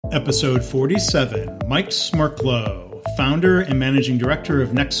Episode 47, Mike Smerklo, founder and managing director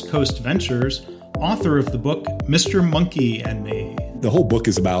of Next Coast Ventures, author of the book, Mr. Monkey and Me. The whole book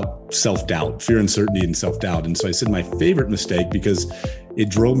is about self-doubt, fear, uncertainty, and self-doubt. And so I said my favorite mistake, because it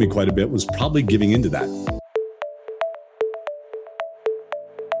drove me quite a bit, was probably giving into that.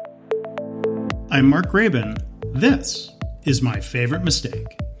 I'm Mark Graban. This is My Favorite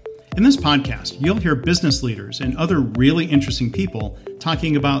Mistake. In this podcast, you'll hear business leaders and other really interesting people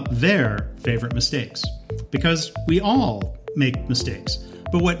talking about their favorite mistakes. Because we all make mistakes,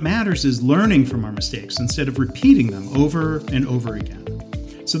 but what matters is learning from our mistakes instead of repeating them over and over again.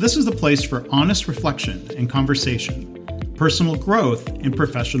 So this is the place for honest reflection and conversation, personal growth, and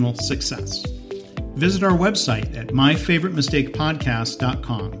professional success. Visit our website at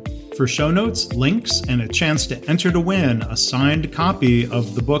myfavoritemistakepodcast.com. For show notes, links, and a chance to enter to win a signed copy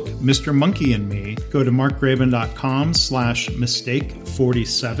of the book, Mr. Monkey and Me, go to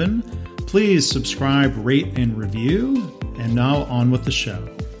markgraban.com/mistake47. Please subscribe, rate, and review. And now on with the show.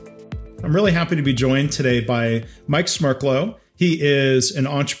 I'm really happy to be joined today by Mike Smerklo. He is an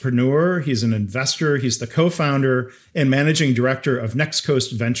entrepreneur. He's an investor. He's the co-founder and managing director of Next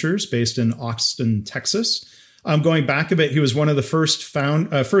Coast Ventures based in Austin, Texas. Going back a bit, he was one of the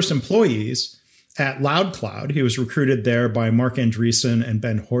first employees at LoudCloud. He was recruited there by Mark Andreessen and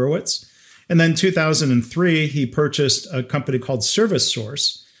Ben Horowitz. And then in 2003, he purchased a company called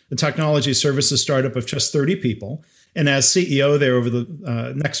ServiceSource, a technology services startup of just 30 people. And as CEO there over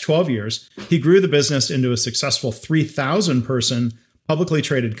the next 12 years, he grew the business into a successful 3,000-person publicly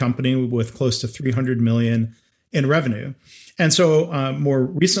traded company with close to $300 million in revenue. And so more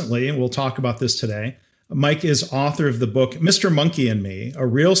recently, and we'll talk about this today, Mike is author of the book, Mr. Monkey and Me, a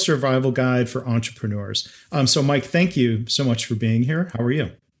real survival guide for entrepreneurs. So Mike, thank you so much for being here. How are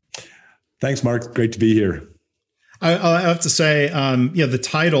you? Thanks, Mark. Great to be here. I have to say, the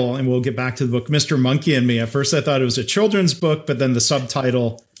title, and we'll get back to the book, Mr. Monkey and Me. At first, I thought it was a children's book, but then the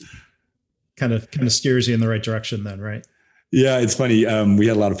subtitle kind of steers you in the right direction then, right? Yeah, it's funny. We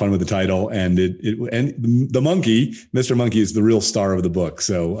had a lot of fun with the title, and the monkey, Mr. Monkey, is the real star of the book.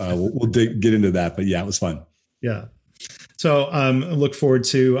 So we'll get into that. But yeah, it was fun. Yeah. So I look forward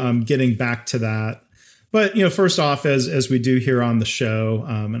to getting back to that. But first off, as we do here on the show,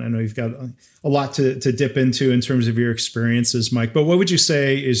 and I know you've got a lot to dip into in terms of your experiences, Mike. But what would you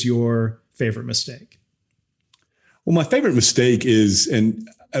say is your favorite mistake? Well, my favorite mistake is, and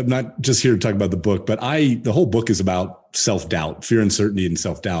I'm not just here to talk about the book, but the whole book is about self-doubt, fear, uncertainty, and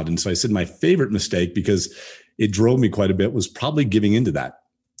self-doubt. And so I said my favorite mistake, because it drove me quite a bit, was probably giving into that.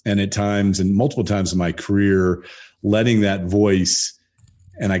 And at times, and multiple times in my career, letting that voice,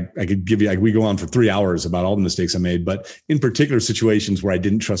 and I could give you, we go on for 3 hours about all the mistakes I made, but in particular situations where I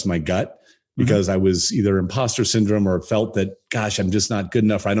didn't trust my gut because I was either imposter syndrome or felt that, gosh, I'm just not good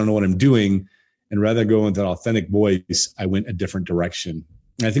enough, or I don't know what I'm doing. And rather than go with that authentic voice, I went a different direction.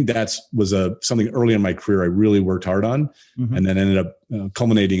 And I think that was something early in my career I really worked hard on, and then ended up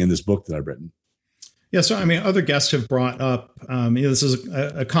culminating in this book that I've written. Yeah. So, other guests have brought up, this is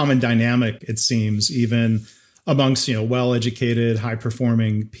a common dynamic, it seems, even amongst, well-educated,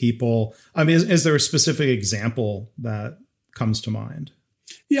 high-performing people. Is there a specific example that comes to mind?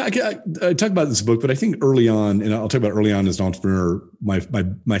 Yeah, I talk about this book, but I think early on, and I'll talk about early on as an entrepreneur,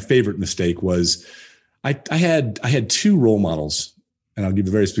 my favorite mistake was I had two role models. And I'll give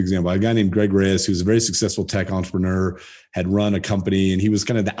you a very specific example. A guy named Greg Reyes, who was a very successful tech entrepreneur, had run a company, and he was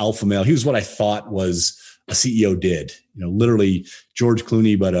kind of the alpha male. He was what I thought was a CEO did, literally George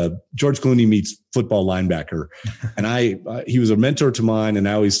Clooney, but George Clooney meets football linebacker. And he was a mentor to mine. And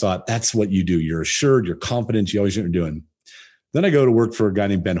I always thought, that's what you do. You're assured, you're confident, you always know what you're doing. Then I go to work for a guy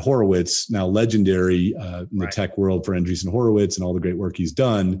named Ben Horowitz, now legendary in the tech world for Andreessen Horowitz and all the great work he's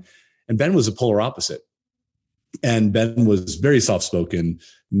done. And Ben was a polar opposite. And Ben was very soft-spoken,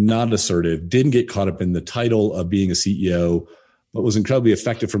 not assertive, didn't get caught up in the title of being a CEO, but was incredibly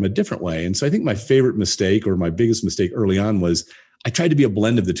effective from a different way. And so I think my favorite mistake, or my biggest mistake early on, was I tried to be a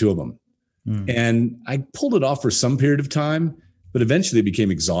blend of the two of them. And I pulled it off for some period of time, but eventually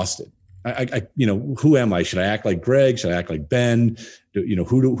became exhausted. Who am I? Should I act like Greg? Should I act like Ben?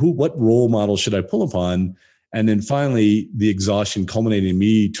 What role model should I pull upon? And then finally, the exhaustion culminated in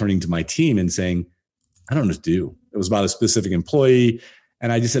me turning to my team and saying, I don't know what to do. It was about a specific employee.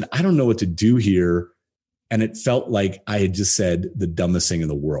 And I just said, I don't know what to do here. And it felt like I had just said the dumbest thing in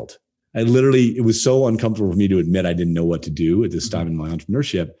the world. It was so uncomfortable for me to admit I didn't know what to do at this time in my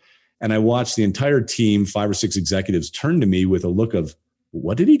entrepreneurship. And I watched the entire team, 5 or 6 executives, turn to me with a look of,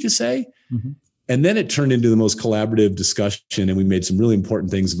 what did he just say? And then it turned into the most collaborative discussion. And we made some really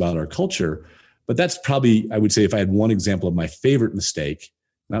important things about our culture. But that's probably, I would say, if I had one example of my favorite mistake,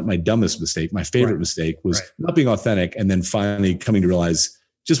 not my dumbest mistake. My favorite mistake was not being authentic, and then finally coming to realize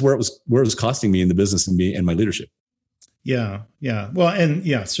just where it was costing me in the business and my leadership. Yeah. Well,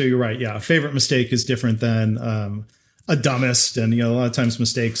 and so you're right. Yeah. A favorite mistake is different than a dumbest. And, a lot of times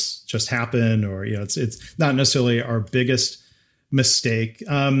mistakes just happen, or, it's not necessarily our biggest mistake.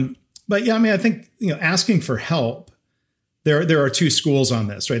 But yeah, I think, asking for help, there are two schools on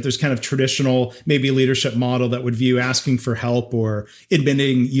this, right? There's kind of traditional, maybe leadership model that would view asking for help or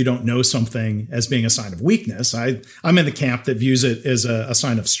admitting you don't know something as being a sign of weakness. I'm in the camp that views it as a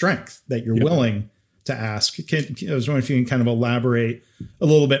sign of strength, that you're willing to ask. I was wondering if you can kind of elaborate a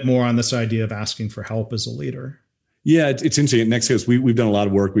little bit more on this idea of asking for help as a leader. Yeah, it's interesting. Next, because we've done a lot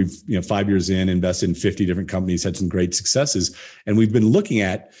of work. We've 5 years in, invested in 50 different companies, had some great successes, and we've been looking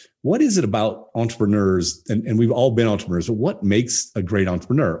at what is it about entrepreneurs, and we've all been entrepreneurs, but what makes a great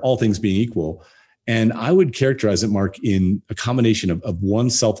entrepreneur, all things being equal. And I would characterize it, Mark, in a combination of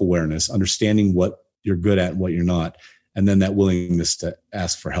one, self-awareness, understanding what you're good at and what you're not, and then that willingness to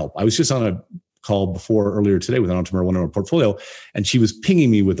ask for help. I was just on a call earlier today with an entrepreneur, one in our portfolio, and she was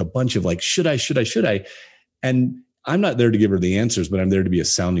pinging me with a bunch of like, should I? And I'm not there to give her the answers, but I'm there to be a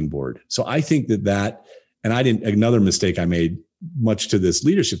sounding board. So I think another mistake I made, much to this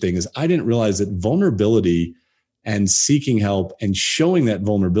leadership thing, is I didn't realize that vulnerability and seeking help and showing that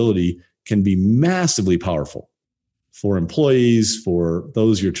vulnerability can be massively powerful for employees, for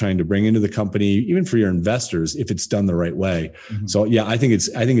those you're trying to bring into the company, even for your investors, if it's done the right way. Mm-hmm. So yeah, I think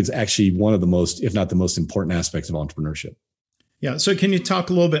it's actually one of the most, if not the most important aspects of entrepreneurship. Yeah. So can you talk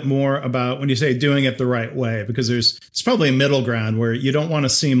a little bit more about when you say doing it the right way? Because it's probably a middle ground where you don't want to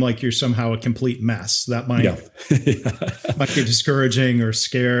seem like you're somehow a complete mess. That might might be discouraging or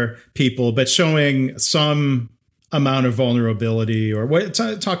scare people, but showing some amount of vulnerability or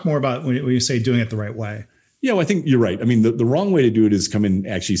talk more about when you say doing it the right way. Yeah, well, I think you're right. I mean, the wrong way to do it is come in and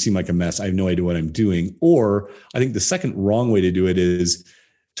actually seem like a mess. I have no idea what I'm doing. Or I think the second wrong way to do it is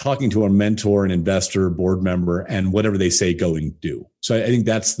talking to a mentor, an investor, board member, and whatever they say, go and do. So I think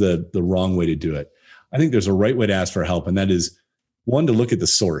that's the wrong way to do it. I think there's a right way to ask for help. And that is, one, to look at the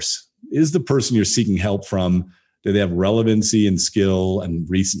source. Is the person you're seeking help from, do they have relevancy and skill and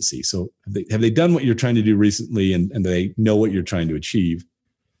recency? So have they done what you're trying to do recently and they know what you're trying to achieve?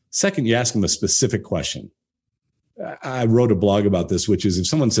 Second, you ask them a specific question. I wrote a blog about this, which is if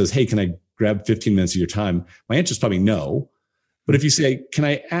someone says, hey, can I grab 15 minutes of your time? My answer is probably no. But if you say, can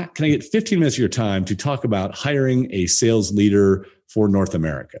I get 15 minutes of your time to talk about hiring a sales leader for North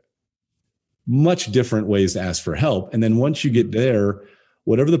America? Much different ways to ask for help. And then once you get there,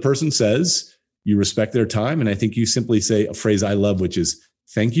 whatever the person says, you respect their time. And I think you simply say a phrase I love, which is,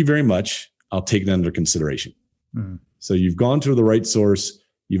 thank you very much. I'll take it under consideration. Mm-hmm. So you've gone to the right source.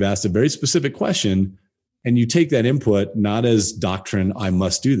 You've asked a very specific question, and you take that input not as doctrine, I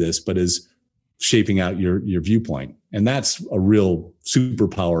must do this, but as shaping out your viewpoint. And that's a real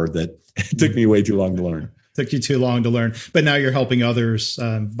superpower that took me way too long to learn. Took you too long to learn. But now you're helping others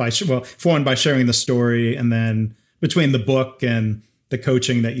by sharing the story, and then between the book and the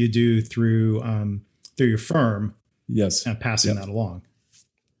coaching that you do through your firm. Yes. And passing that along.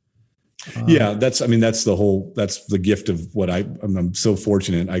 That's the gift of what I'm so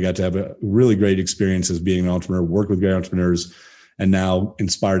fortunate. I got to have a really great experience as being an entrepreneur, work with great entrepreneurs, and now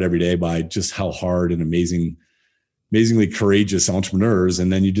inspired every day by just how hard and amazingly courageous entrepreneurs.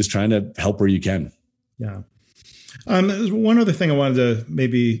 And then you're just trying to help where you can. Yeah. There's one other thing I wanted to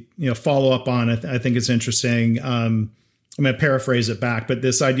maybe, follow up on. I think it's interesting. I'm going to paraphrase it back, but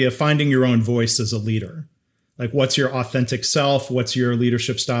this idea of finding your own voice as a leader. Like, what's your authentic self? What's your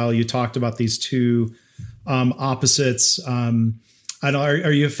leadership style? You talked about these two opposites. Are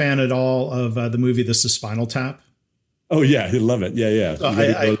you a fan at all of the movie This is Spinal Tap? Oh, yeah. I love it. Yeah. So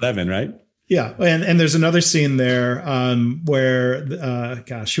 11, right? Yeah. And there's another scene there where,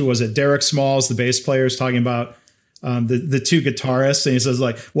 who was it? Derek Smalls, the bass player, is talking about the two guitarists. And he says,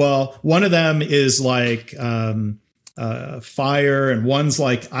 like, well, one of them is like fire and one's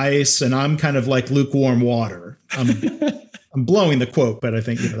like ice, and I'm kind of like lukewarm water. I'm blowing the quote, but I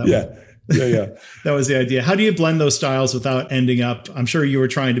think that was the idea. How do you blend those styles without ending up? I'm sure you were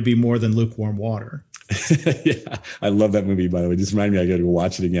trying to be more than lukewarm water. Yeah, I love that movie, by the way. Just remind me, I got to go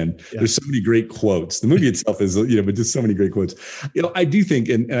watch it again. Yeah. There's so many great quotes. The movie itself is, but just so many great quotes. I do think,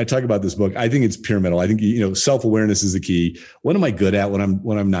 and I talk about this book, I think it's pyramidal. I think, self-awareness is the key. What am I good at? What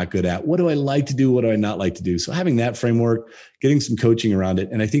I'm not good at? What do I like to do? What do I not like to do? So having that framework, getting some coaching around it.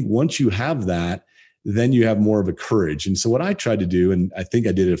 And I think once you have that, then you have more of a courage. And so what I tried to do, and I think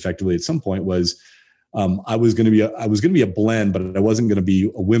I did it effectively at some point, was I was going to be a blend, but I wasn't going to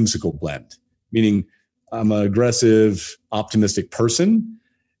be a whimsical blend, meaning I'm an aggressive, optimistic person.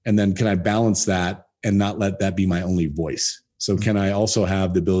 And then can I balance that and not let that be my only voice? So can I also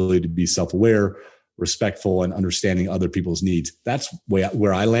have the ability to be self-aware, respectful, and understanding other people's needs? That's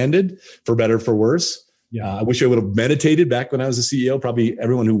where I landed, for better, for worse. Yeah. I wish I would have meditated back when I was a CEO. Probably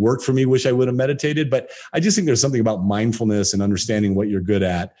everyone who worked for me wish I would have meditated. But I just think there's something about mindfulness and understanding what you're good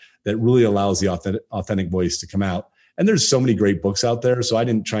at that really allows the authentic voice to come out. And there's so many great books out there. So I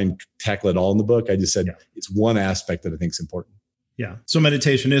didn't try and tackle it all in the book. I just said it's one aspect that I think is important. Yeah. So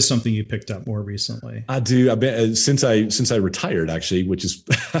meditation is something you picked up more recently. I do. I've been since I retired, actually, which is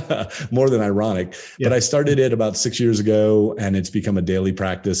more than ironic. Yeah. But I started it about 6 years ago, and it's become a daily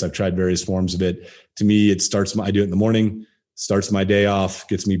practice. I've tried various forms of it. To me, I do it in the morning, starts my day off,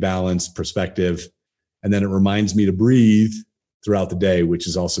 gets me balance, perspective, and then it reminds me to breathe throughout the day, which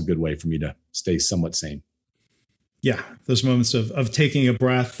is also a good way for me to stay somewhat sane. Yeah, those moments of taking a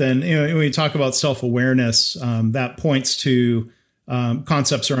breath. And when you talk about self-awareness, that points to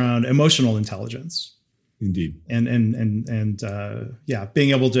concepts around emotional intelligence. Indeed. And being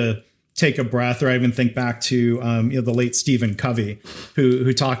able to take a breath, or I even think back to the late Stephen Covey,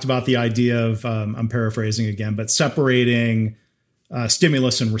 who talked about the idea of I'm paraphrasing again, but separating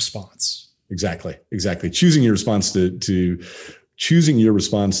stimulus and response. Exactly. Choosing your response to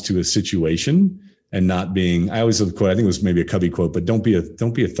a situation, and not being, I always have the quote, I think it was maybe a Covey quote, but don't be a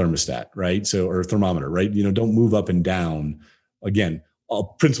thermostat, right? So, or a thermometer, right? Don't move up and down. Again, a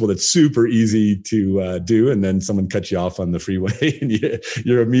principle that's super easy to do. And then someone cuts you off on the freeway and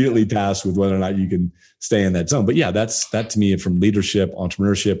you're immediately tasked with whether or not you can stay in that zone. But yeah, that to me, from leadership,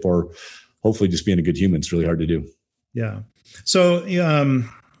 entrepreneurship, or hopefully just being a good human, it's really hard to do. Yeah. So I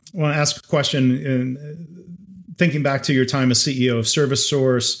want to ask a question thinking back to your time as CEO of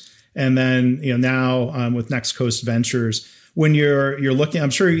ServiceSource, and then now with Next Coast Ventures, when you're looking, I'm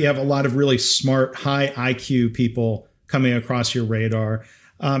sure you have a lot of really smart, high IQ people coming across your radar.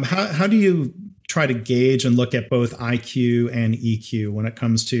 How do you try to gauge and look at both IQ and EQ when it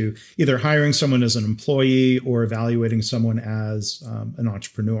comes to either hiring someone as an employee or evaluating someone as an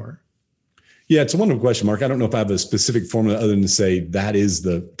entrepreneur? Yeah, it's a wonderful question, Mark. I don't know if I have a specific formula other than to say that is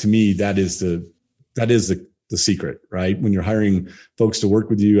the secret, right? When you're hiring folks to work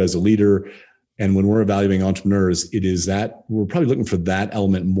with you as a leader, and when we're evaluating entrepreneurs, it is that we're probably looking for that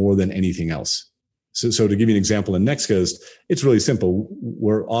element more than anything else. So to give you an example, in Next Coast, it's really simple.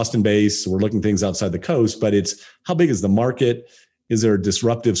 We're Austin based. So we're looking things outside the coast, but it's how big is the market? Is there a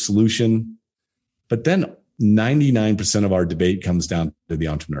disruptive solution? But then 99% of our debate comes down to the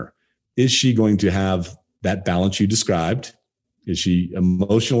entrepreneur. Is she going to have that balance you described? Is she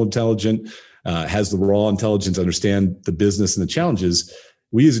emotional intelligent? Has the raw intelligence, understand the business and the challenges?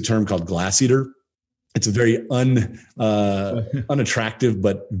 We use a term called glass eater. It's a very unattractive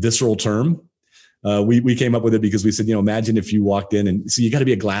but visceral term. We came up with it because we said, imagine if you walked in and so you got to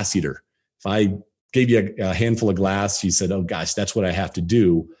be a glass eater. If I gave you a handful of glass, you said, oh gosh, that's what I have to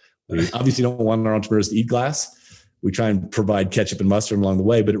do. We obviously don't want our entrepreneurs to eat glass. We try and provide ketchup and mustard along the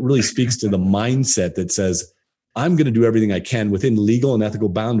way, but it really speaks to the mindset that says, I'm going to do everything I can within legal and ethical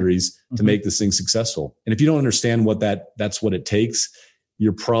boundaries to make this thing successful. And if you don't understand that's what it takes,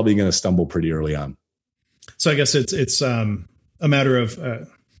 you're probably going to stumble pretty early on. So I guess it's a matter of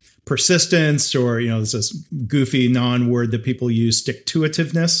persistence, or there's this goofy non-word that people use,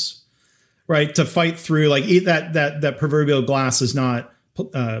 stick-to-itiveness, right? To fight through, like eat that proverbial glass is not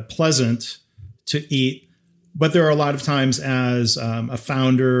pleasant to eat. But there are a lot of times as a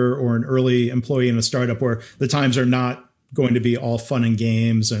founder or an early employee in a startup where the times are not going to be all fun and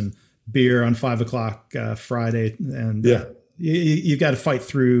games and beer on 5 o'clock Friday. And you've got to fight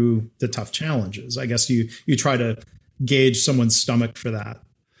through the tough challenges. I guess you try to gauge someone's stomach for that.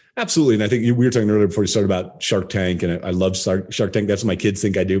 Absolutely. And I think we were talking earlier before we started about Shark Tank, and I love Shark Tank. That's what my kids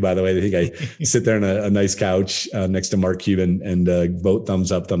think I do, by the way. They think I sit there on a nice couch next to Mark Cuban and vote thumbs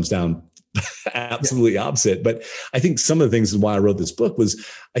up, thumbs down. Absolutely opposite. But I think some of the things why I wrote this book was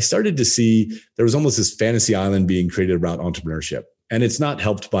I started to see there was almost this fantasy island being created around entrepreneurship. And it's not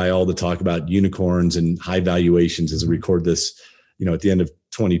helped by all the talk about unicorns and high valuations as we record this, at the end of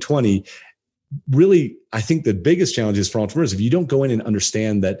 2020. Really, I think the biggest challenge is for entrepreneurs, if you don't go in and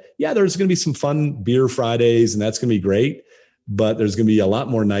understand that, there's going to be some fun beer Fridays and that's going to be great, but there's going to be a lot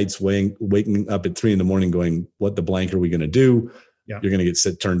more nights waking up at 3 a.m. going, what the blank are we going to do? Yeah. You're going to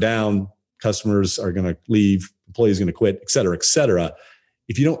get turned down. Customers are going to leave, employees are going to quit, et cetera, et cetera.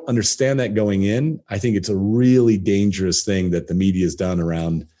 If you don't understand that going in, I think it's a really dangerous thing that the media has done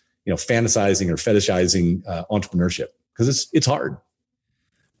around, fantasizing or fetishizing entrepreneurship, because it's hard.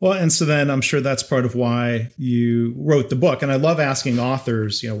 Well, and so then I'm sure that's part of why you wrote the book. And I love asking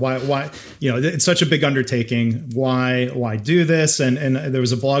authors, why, it's such a big undertaking. Why do this? And there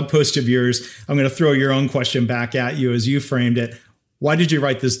was a blog post of yours. I'm going to throw your own question back at you as you framed it. Why did you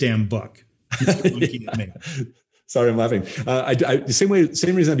write this damn book? Sorry, I'm laughing. Same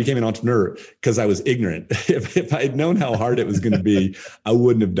reason I became an entrepreneur, because I was ignorant. If I had known how hard it was going to be, I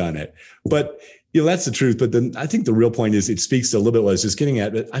wouldn't have done it. But that's the truth. But then I think the real point is it speaks to a little bit what I was just getting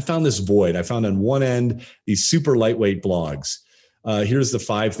at. But I found this void. I found on one end these super lightweight blogs. Here's the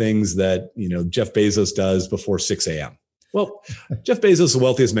 5 things that Jeff Bezos does before 6 a.m. Well, Jeff Bezos is the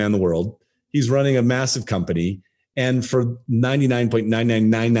wealthiest man in the world. He's running a massive company. And for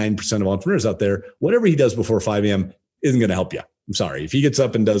 99.9999% of entrepreneurs out there, whatever he does before 5 a.m. isn't going to help you. I'm sorry. If he gets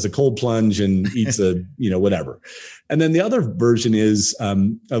up and does a cold plunge and eats whatever. And then the other version is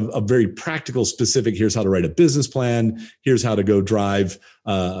a very practical, specific, here's how to write a business plan. Here's how to go drive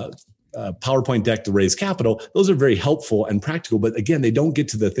a PowerPoint deck to raise capital. Those are very helpful and practical. But again, they don't get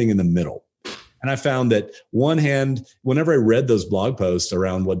to the thing in the middle. And I found that whenever I read those blog posts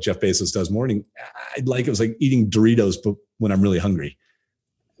around what Jeff Bezos does morning, it was like eating Doritos, but when I'm really hungry.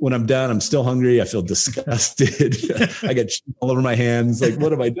 When I'm done, I'm still hungry. I feel disgusted. I get cheese all over my hands. Like,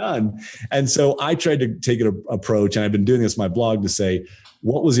 what have I done? And so I tried to take an approach, and I've been doing this in my blog to say,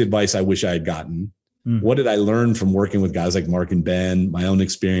 what was the advice I wish I had gotten? What did I learn from working with guys like Mark and Ben, my own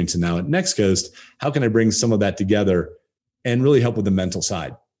experience, and now at Next Coast? How can I bring some of that together and really help with the mental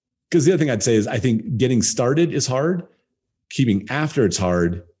side? Because the other thing I'd say is I think getting started is hard. Keeping after it's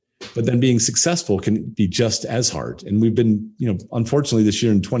hard. But then being successful can be just as hard. And we've been, unfortunately this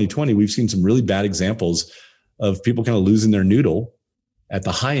year in 2020, we've seen some really bad examples of people kind of losing their noodle at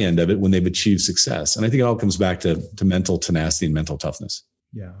the high end of it when they've achieved success. And I think it all comes back to mental tenacity and mental toughness.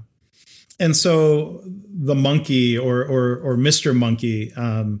 Yeah. And so the monkey or Mr. Monkey,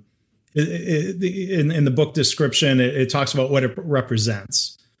 in the book description, it talks about what it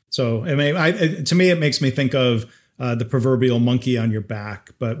represents. So to me, it makes me think of the proverbial monkey on your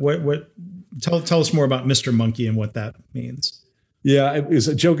back. But tell us more about Mr. Monkey and what that means. Yeah, it was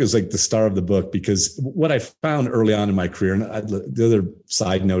a joke is like the star of the book, because what I found early on in my career, and the other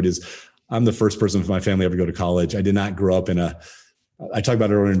side note is I'm the first person from my family ever to go to college. I did not grow up I talk about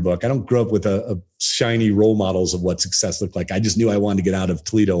it earlier in the book. I don't grow up with a shiny role models of what success looked like. I just knew I wanted to get out of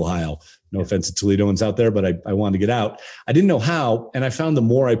Toledo, Ohio. No offense to Toledoans out there, but I wanted to get out. I didn't know how. And I found the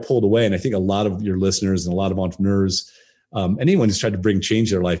more I pulled away, and I think a lot of your listeners and a lot of entrepreneurs, anyone who's tried to bring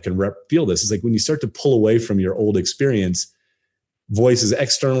change in their life can feel this. It's like when you start to pull away from your old experience, voices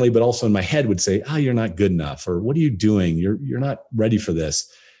externally, but also in my head would say, you're not good enough, or what are you doing? You're not ready for this.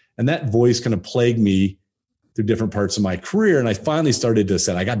 And that voice kind of plagued me through different parts of my career. And I finally started to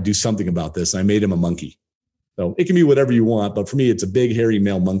say, I got to do something about this. And I made him a monkey. So it can be whatever you want, but for me, it's a big, hairy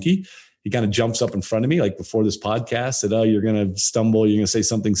male monkey. He kind of jumps up in front of me, like before this podcast, said, you're going to stumble. You're going to say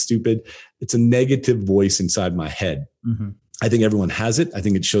something stupid. It's a negative voice inside my head. Mm-hmm. I think everyone has it. I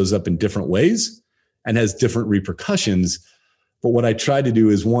think it shows up in different ways and has different repercussions. But what I try to do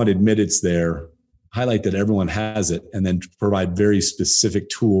is, one, admit it's there, highlight that everyone has it, and then provide very specific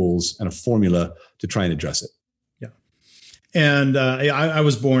tools and a formula to try and address it. And I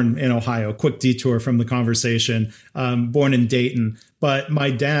was born in Ohio, quick detour from the conversation, born in Dayton. But my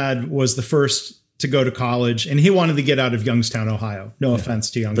dad was the first to go to college, and he wanted to get out of Youngstown, Ohio. No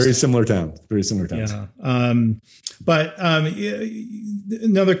offense to Youngstown. Very similar town. Yeah. But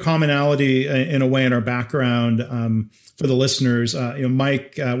another commonality in a way in our background for the listeners,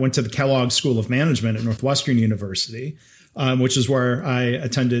 Mike went to the Kellogg School of Management at Northwestern University, which is where I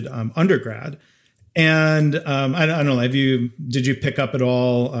attended undergrad. And I don't know, did you pick up at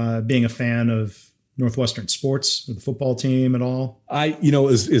all being a fan of Northwestern sports or the football team at all?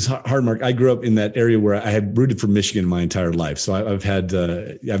 It's hard, Mark. I grew up in that area where I had rooted for Michigan my entire life. So I've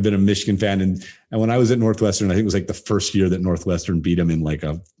been a Michigan fan. And when I was at Northwestern, I think it was like the first year that Northwestern beat them in like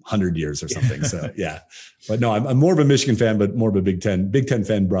 100 years or something. So yeah, but no, I'm more of a Michigan fan, but more of a Big Ten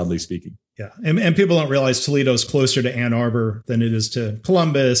fan, broadly speaking. Yeah. And people don't realize Toledo's closer to Ann Arbor than it is to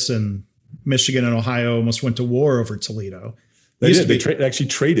Columbus, and Michigan and Ohio almost went to war over Toledo. They actually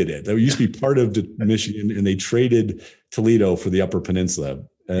traded it. That used to be part of Michigan, and they traded Toledo for the Upper Peninsula.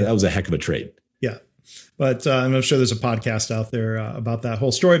 That was a heck of a trade. Yeah. But I'm sure there's a podcast out there about that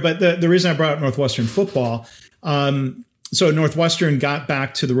whole story. But the reason I brought up Northwestern football, so Northwestern got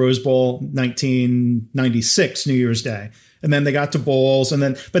back to the Rose Bowl 1996, New Year's Day. And then they got to bowls,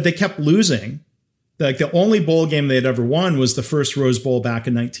 but they kept losing. Like the only bowl game they had ever won was the first Rose Bowl back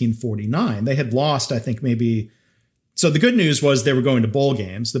in 1949. They had lost, I think, maybe So the good news was they were going to bowl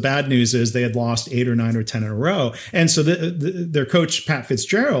games. The bad news is they had lost 8 or 9 or 10 in a row. And so their coach, Pat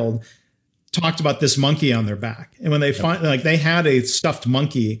Fitzgerald, talked about this monkey on their back. And when they they had a stuffed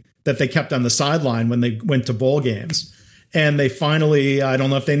monkey that they kept on the sideline when they went to bowl games. And they finally, I don't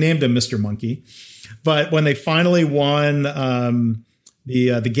know if they named him Mr. Monkey, but when they finally won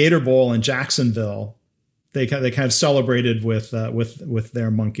the Gator Bowl in Jacksonville, they kind of celebrated with their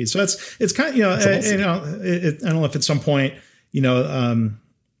monkey. So it's kind of, awesome. I don't know if at some point,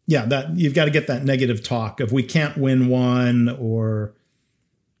 that you've got to get that negative talk of we can't win one, or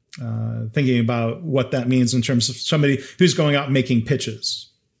thinking about what that means in terms of somebody who's going out and making pitches.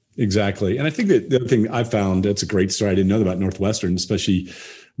 Exactly. And I think that the other thing I found, that's a great story. I didn't know about Northwestern, especially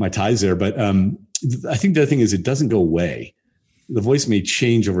my ties there. But I think the other thing is it doesn't go away. The voice may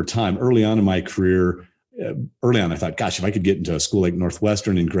change over time. Early on in my career, I thought, gosh, if I could get into a school like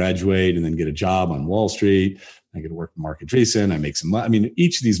Northwestern and graduate and then get a job on Wall Street, I could work with Mark Andreessen, I make some money. I mean,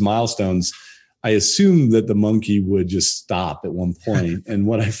 each of these milestones, I assumed that the monkey would just stop at one point. And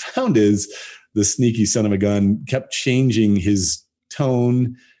what I found is the sneaky son of a gun kept changing his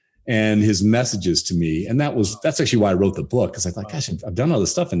tone and his messages to me. And that's actually why I wrote the book, because I thought, gosh, I've done all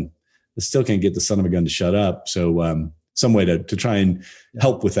this stuff and I still can't get the son of a gun to shut up. So some way to try and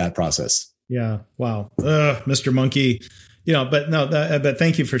help with that process. Yeah. Wow. Mr. Monkey, but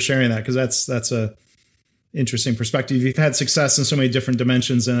thank you for sharing that, because that's a interesting perspective. You've had success in so many different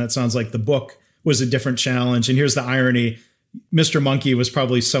dimensions, and it sounds like the book was a different challenge. And here's the irony. Mr. Monkey was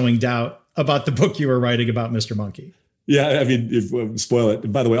probably sowing doubt about the book you were writing about Mr. Monkey. Yeah, I mean, spoil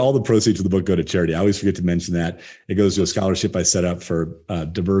it. By the way, all the proceeds of the book go to charity. I always forget to mention that. It goes to a scholarship I set up for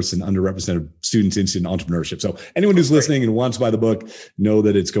diverse and underrepresented students interested in entrepreneurship. So anyone who's listening and wants to buy the book, know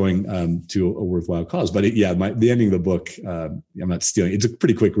that it's going to a worthwhile cause. But the ending of the book, I'm not stealing. It's a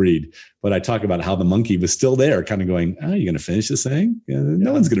pretty quick read, but I talk about how the monkey was still there, kind of going, "Oh, you're going to finish this thing?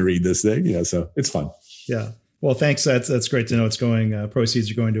 No one's going to read this thing." So it's fun. Yeah. Well, thanks. That's great to know it's going,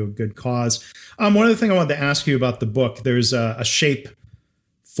 proceeds are going to a good cause. One other thing I wanted to ask you about the book, there's a shape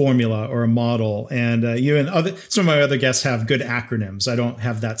formula or a model, and you and some of my other guests have good acronyms. I don't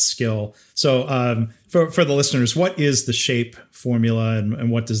have that skill. So for the listeners, what is the shape formula, and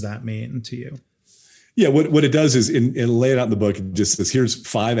what does that mean to you? Yeah, what it does is in lay it out in the book, it just says, here's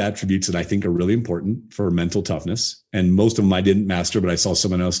 5 attributes that I think are really important for mental toughness. And most of them I didn't master, but I saw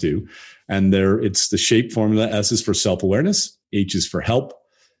someone else do. And it's the shape formula. S is for self-awareness. H is for help.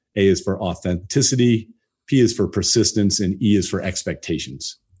 A is for authenticity. P is for persistence. And E is for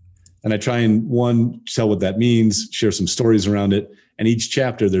expectations. And I try and tell what that means, share some stories around it. And each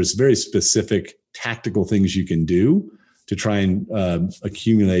chapter, there's very specific tactical things you can do to try and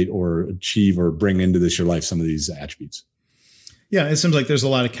accumulate or achieve or bring into your life some of these attributes. Yeah, it seems like there's a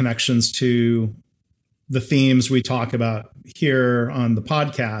lot of connections to the themes we talk about here on the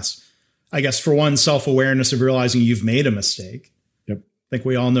podcast. I guess for one, self-awareness of realizing you've made a mistake. Yep. I think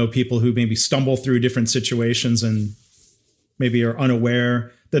we all know people who maybe stumble through different situations and maybe are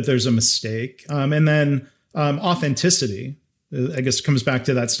unaware that there's a mistake. And then authenticity, I guess, comes back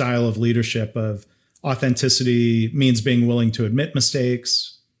to that style of leadership of authenticity means being willing to admit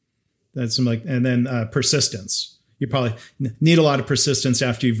mistakes. That's and then persistence. You probably need a lot of persistence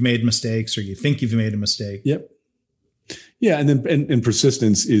after you've made mistakes, or you think you've made a mistake. Yep. Yeah. And then and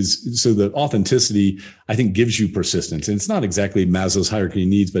persistence is, so the authenticity, I think, gives you persistence. And it's not exactly Maslow's hierarchy of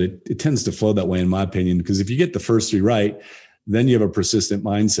needs, but it tends to flow that way, in my opinion, because if you get the first 3 right, then you have a persistent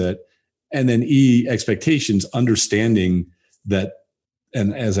mindset. And then E, expectations, understanding that,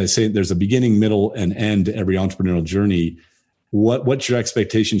 and as I say, there's a beginning, middle, and end to every entrepreneurial journey. What your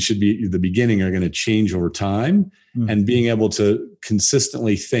expectations should be at the beginning are going to change over time. Mm-hmm. And being able to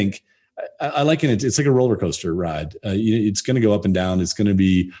consistently think, I liken it, it's like a roller coaster ride. It's going to go up and down. It's going to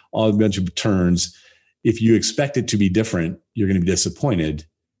be a bunch of turns. If you expect it to be different, you're going to be disappointed.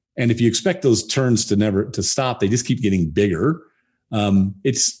 And if you expect those turns to stop, they just keep getting bigger.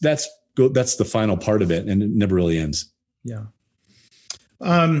 That's the final part of it, and it never really ends. Yeah.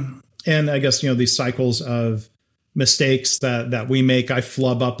 And I guess, these cycles of mistakes that we make, I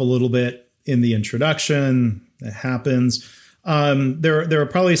flub up a little bit in the introduction. It happens. There are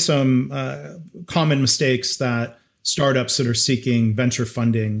probably some common mistakes that startups that are seeking venture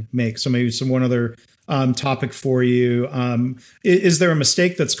funding make. So maybe one other topic for you. Is there a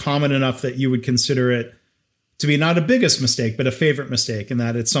mistake that's common enough that you would consider it to be not a biggest mistake, but a favorite mistake, and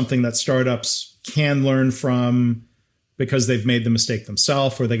that it's something that startups can learn from because they've made the mistake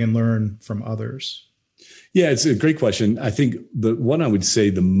themselves, or they can learn from others? Yeah, it's a great question. I think the one I would say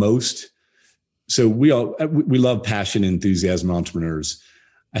the most, so we love passion and enthusiasm in entrepreneurs.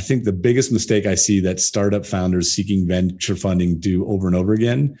 I think the biggest mistake I see that startup founders seeking venture funding do over and over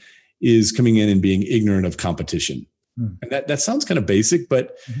again is coming in and being ignorant of competition. And that sounds kind of basic,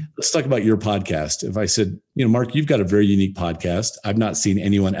 but let's talk about your podcast. If I said, Mark, you've got a very unique podcast. I've not seen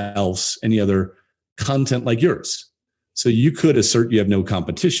anyone else, any other content like yours. So you could assert you have no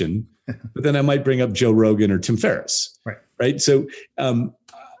competition, but then I might bring up Joe Rogan or Tim Ferriss. Right. So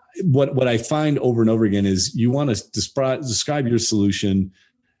what I find over and over again is you want to describe your solution,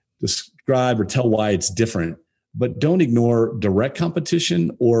 describe or tell why it's different, but don't ignore direct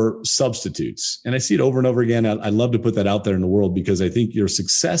competition or substitutes. And I see it over and over again. I love to put that out there in the world because I think your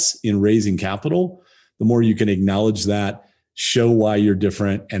success in raising capital, the more you can acknowledge that, show why you're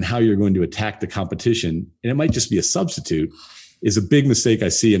different and how you're going to attack the competition, and it might just be a substitute, is a big mistake I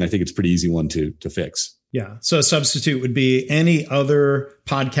see. And I think it's a pretty easy one to fix. Yeah. So a substitute would be any other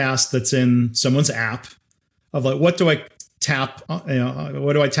podcast that's in someone's app of like, what do I tap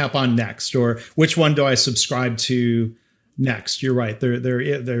on next, or which one do I subscribe to next? You're right.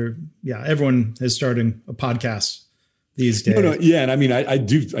 Everyone is starting a podcast these days. No, yeah. And I mean, I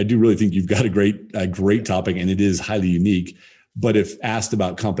do really think you've got a great topic, and it is highly unique. But if asked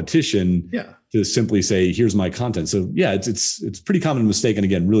about competition, to simply say, here's my content. So yeah, it's pretty common mistake. And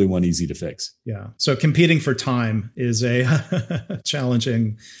again, really one easy to fix. Yeah. So competing for time is a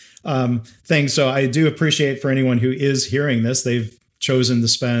challenging thing. So I do appreciate for anyone who is hearing this, they've chosen to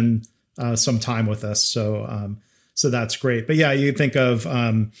spend some time with us. So that's great. But yeah, you think of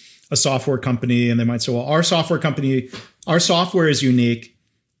a software company and they might say, well, our software is unique,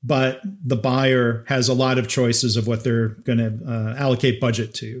 but the buyer has a lot of choices of what they're going to allocate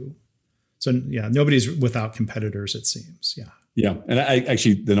budget to. So yeah, nobody's without competitors, it seems. Yeah. Yeah. And I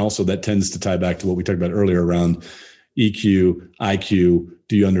actually, then also that tends to tie back to what we talked about earlier around EQ, IQ.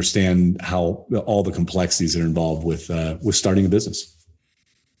 Do you understand how all the complexities that are involved with starting a business?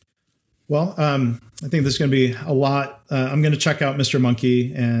 Well, I think there's going to be a lot. I'm going to check out Mr.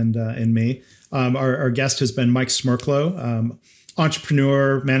 Monkey and me. Our guest has been Mike Smerklo,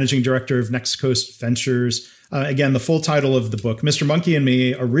 entrepreneur, managing director of Next Coast Ventures. Again, the full title of the book, Mr. Monkey and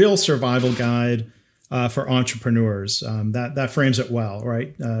Me, a real survival guide for entrepreneurs. That frames it well,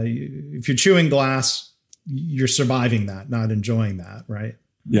 right? If you're chewing glass, you're surviving that, not enjoying that, right?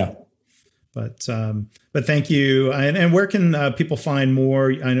 Yeah. But thank you. And where can people find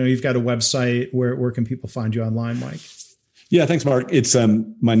more? I know you've got a website. Where can people find you online, Mike? Yeah, thanks, Mark. It's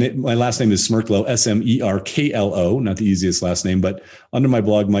my last name is Smerklo, Smerklo, not the easiest last name, but under my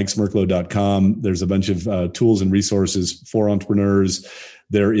blog, mikesmerklo.com, there's a bunch of tools and resources for entrepreneurs.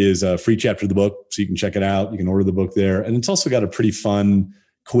 There is a free chapter of the book, so you can check it out. You can order the book there. And it's also got a pretty fun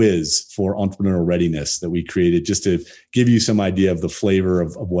quiz for entrepreneurial readiness that we created just to give you some idea of the flavor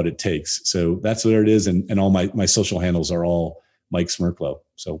of what it takes. So that's where it is. And all my social handles are all Mike Smerklo.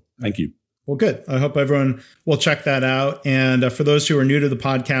 So thank you. Well, good. I hope everyone will check that out. And for those who are new to the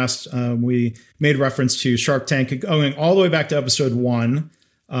podcast, we made reference to Shark Tank going all the way back to episode 1.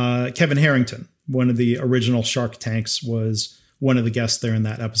 Kevin Harrington, one of the original Shark Tanks, was one of the guests there in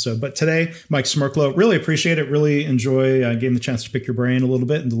that episode. But today, Mike Smerklo, really appreciate it. Really enjoy getting the chance to pick your brain a little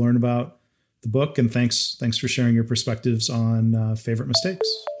bit and to learn about the book. And thanks for sharing your perspectives on favorite mistakes.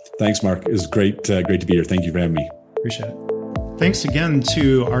 Thanks, Mark. It was great to be here. Thank you for having me. Appreciate it. Thanks again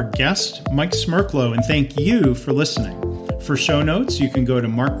to our guest, Mike Smerklo, and thank you for listening. For show notes, you can go to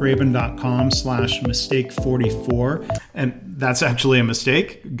markgraven.com/mistake44. And that's actually a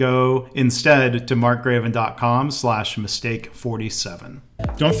mistake. Go instead to markgraven.com/mistake47.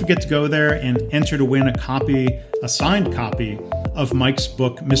 Don't forget to go there and enter to win a signed copy of Mike's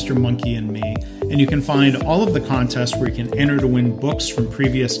book, Mr. Monkey and Me. And you can find all of the contests where you can enter to win books from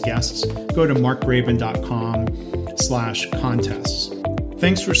previous guests. Go to markgraven.com/contests.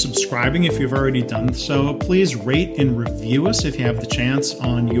 Thanks for subscribing if you've already done so. Please rate and review us if you have the chance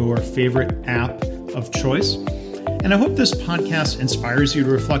on your favorite app of choice. And I hope this podcast inspires you to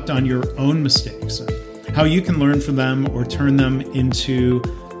reflect on your own mistakes, how you can learn from them or turn them into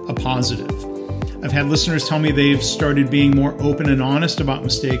a positive. I've had listeners tell me they've started being more open and honest about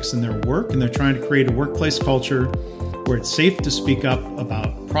mistakes in their work, and they're trying to create a workplace culture where it's safe to speak up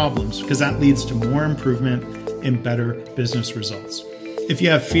about problems, because that leads to more improvement and better business results. If you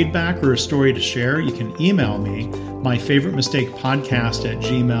have feedback or a story to share, you can email me,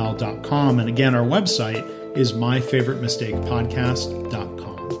 myfavoritemistakepodcast@gmail.com. And again, our website is myfavoritemistakepodcast.com.